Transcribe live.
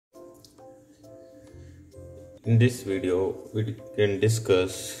In this video, we can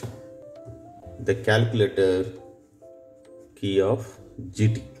discuss the calculator key of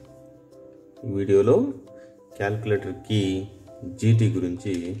GT. ఈ వీడియోలో calculator key GT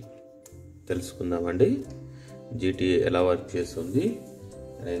గురించి తెలుసుకుందామండి. GT ఎలా వర్క్ చేస్తుంది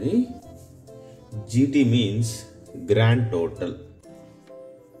అనేది. GT means grand total.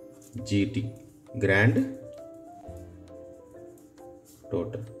 GT grand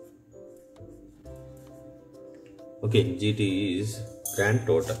total. Okay, GT is grand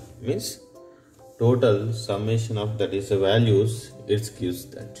total, means total summation of that is the values it gives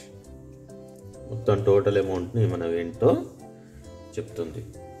that. మొత్తం total amount ని మనం ఏంటో చెప్తుంది.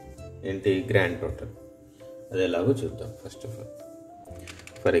 ఏంటి గ్రాండ్ టోటల్, అది ఎలాగో చూద్దాం. First of all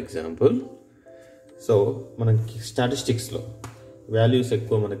for example, so మనకి స్టాటిస్టిక్స్లో వాల్యూస్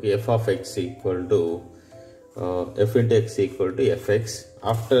ఎక్కువ మనకి f of x equal to f into x equal to fx.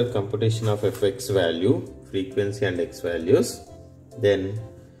 After computation of fx value, frequency and x values, then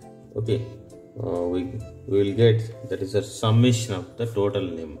okay, we will get that is a summation of the total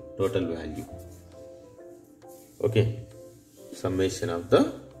value. Okay, summation of the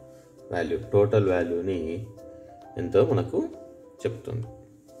value, total value ni ento manaku cheptundi.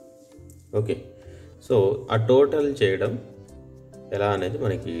 Okay, so a total cheyadam ela anedi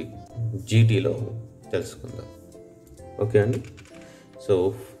manaki GT lo తెలుసుకుందాం. Okay అండి. So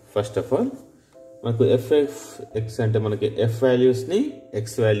first of all మనకు fx అంటే మనకి f వాల్యూస్ని x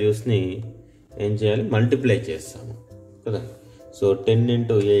వాల్యూస్ని ఏం చేయాలి, multiply చేస్తాము కదా. So 10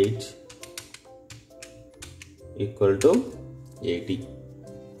 into 8 equal to 80.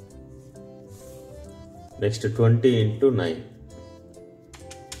 Next 20 into 9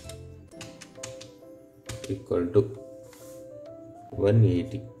 equal to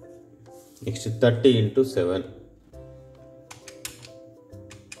 180. Next 30 into 7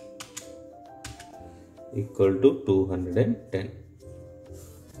 equal to 210.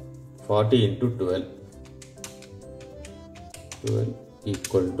 40 into 12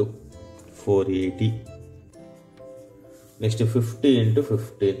 equal to 480. Next 50 into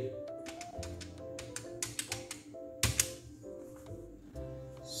 15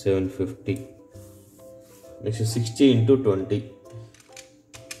 750. Next 60 into 20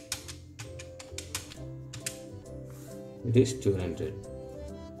 it is 200.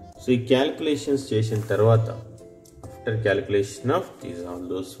 So ఈ క్యాలిక్యులేషన్స్ చేసిన తర్వాత, after calculation of these all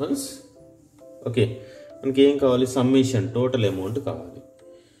those once, okay, మనకి ఏం కావాలి, summation total amount కావాలి.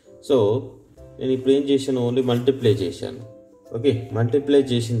 So నేను ఇప్పుడు ఏం చేశాను, ఓన్లీ మల్టిప్లై చేశాను. ఓకే, మల్టిప్లై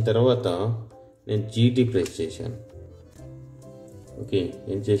చేసిన తర్వాత నేను GT ప్రెస్ చేశాను. ఓకే,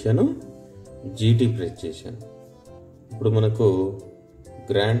 ఏం చేశాను, GT ప్రెస్ చేశాను. ఇప్పుడు మనకు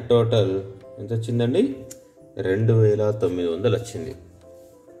గ్రాండ్ టోటల్ ఎంత వచ్చిందండి, 2900 వచ్చింది.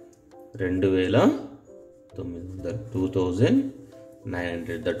 2900,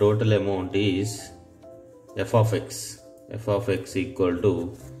 2900. The total amount is f of x equal to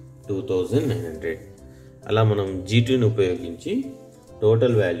 2900. అలా మనం GTని ఉపయోగించి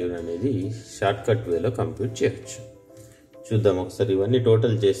టోటల్ వాల్యూ అనేది షార్ట్ కట్ వేలో కంప్యూట్ చేయొచ్చు. చూద్దాం ఒకసారి. ఇవన్నీ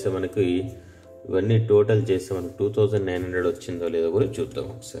టోటల్ చేస్తే మనకు 2900 వచ్చిందో లేదో కూడా చూద్దాం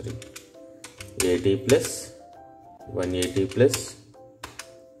ఒకసారి. 80 plus 180 plus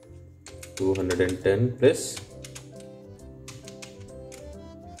 210 plus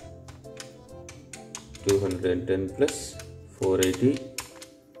 210 plus 480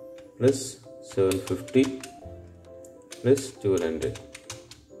 plus 750 plus 200.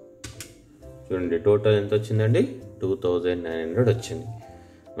 చూడండి టోటల్ ఎంత వచ్చిందండి, 2900 వచ్చింది.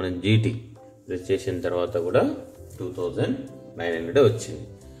 మనం GT ప్రెస్ చేసిన తర్వాత కూడా 2900 వచ్చింది.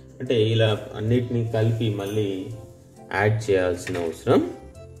 అంటే ఇలా అన్నిటినీ కలిపి మళ్ళీ యాడ్ చేయాల్సిన అవసరం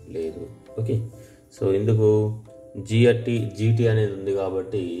లేదు. ఓకే, సో ఇందుకు GT అనేది ఉంది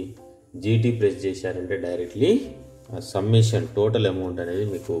కాబట్టి GT ప్రెస్ చేశారంటే డైరెక్ట్లీ సమ్మేషన్ టోటల్ అమౌంట్ అనేది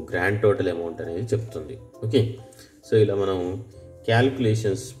మీకు గ్రాండ్ టోటల్ అమౌంట్ అనేది చెప్తుంది. ఓకే, సో ఇలా మనం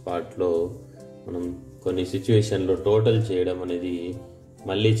క్యాల్కులేషన్స్ పార్ట్లో మనం కొన్ని సిచ్యువేషన్లో టోటల్ చేయడం అనేది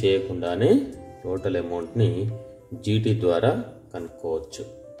మళ్ళీ చేయకుండానే టోటల్ అమౌంట్ని GT ద్వారా కనుక్కోవచ్చు.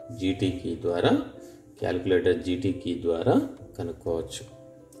 GT కీ ద్వారా, క్యాలిక్యులేటర్ GT కీ ద్వారా కనుక్కోవచ్చు.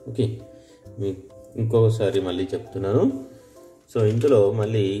 ఓకే, ఇంకోసారి మళ్ళీ చెప్తున్నాను. సో ఇందులో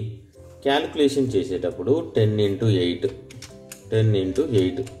మళ్ళీ క్యాలిక్యులేషన్ చేసేటప్పుడు 10 into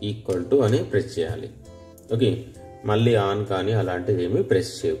 8 ఈక్వల్ టు అని ప్రెస్ చేయాలి. ఓకే, మళ్ళీ ఆన్ కానీ అలాంటిది ఏమీ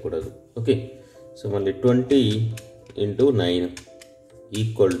ప్రెస్ చేయకూడదు. ఓకే, సో మళ్ళీ 20 into 9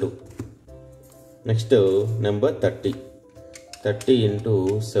 equal to, next number 30 into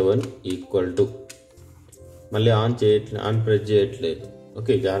 7 equal to, మళ్ళీ ఆన్ ప్రెస్ చేయట్లేదు.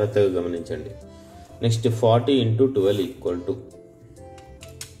 ఓకే, జాగ్రత్తగా గమనించండి. Next 40 into 12 equal to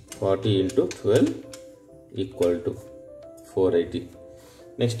 40 into 12 equal to 480.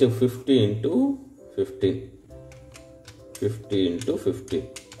 Next 50 into 15 50 into 15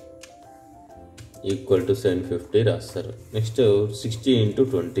 equal to 750 రాస్తారు. Next 60 into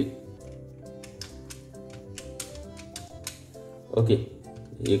 20 okay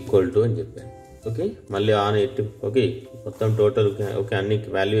equal to అని చెప్పాను. Okay మళ్ళీ on ఎట్టి ఓకే మొత్తం టోటల్ ఓకే అన్ని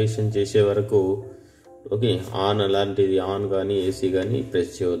వాల్యుయేషన్ చేసే వరకు ఓకే ఆన్ అలాంటిది ఆన్ కానీ ఏసీ కానీ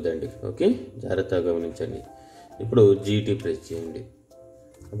ప్రెస్ చేయవద్దండి. ఓకే జాగ్రత్తగా గమనించండి. ఇప్పుడు జీటీ ప్రెస్ చేయండి.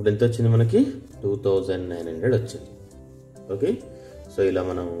 అప్పుడు ఎంత వచ్చింది మనకి 2900 వచ్చింది. ఓకే సో ఇలా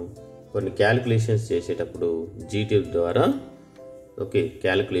మనం కొన్ని క్యాలిక్యులేషన్స్ చేసేటప్పుడు జీటీ ద్వారా ఓకే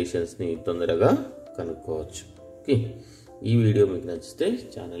క్యాలిక్యులేషన్స్ని తొందరగా కనుక్కోవచ్చు. ఓకే ఈ వీడియో మీకు నచ్చితే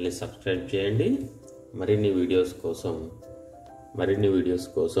ఛానల్ని సబ్స్క్రైబ్ చేయండి. మరిన్ని వీడియోస్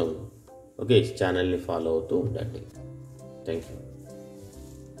కోసం ఓకే ఛానల్ని ఫాలో అవుతూ ఉండండి. Thank you.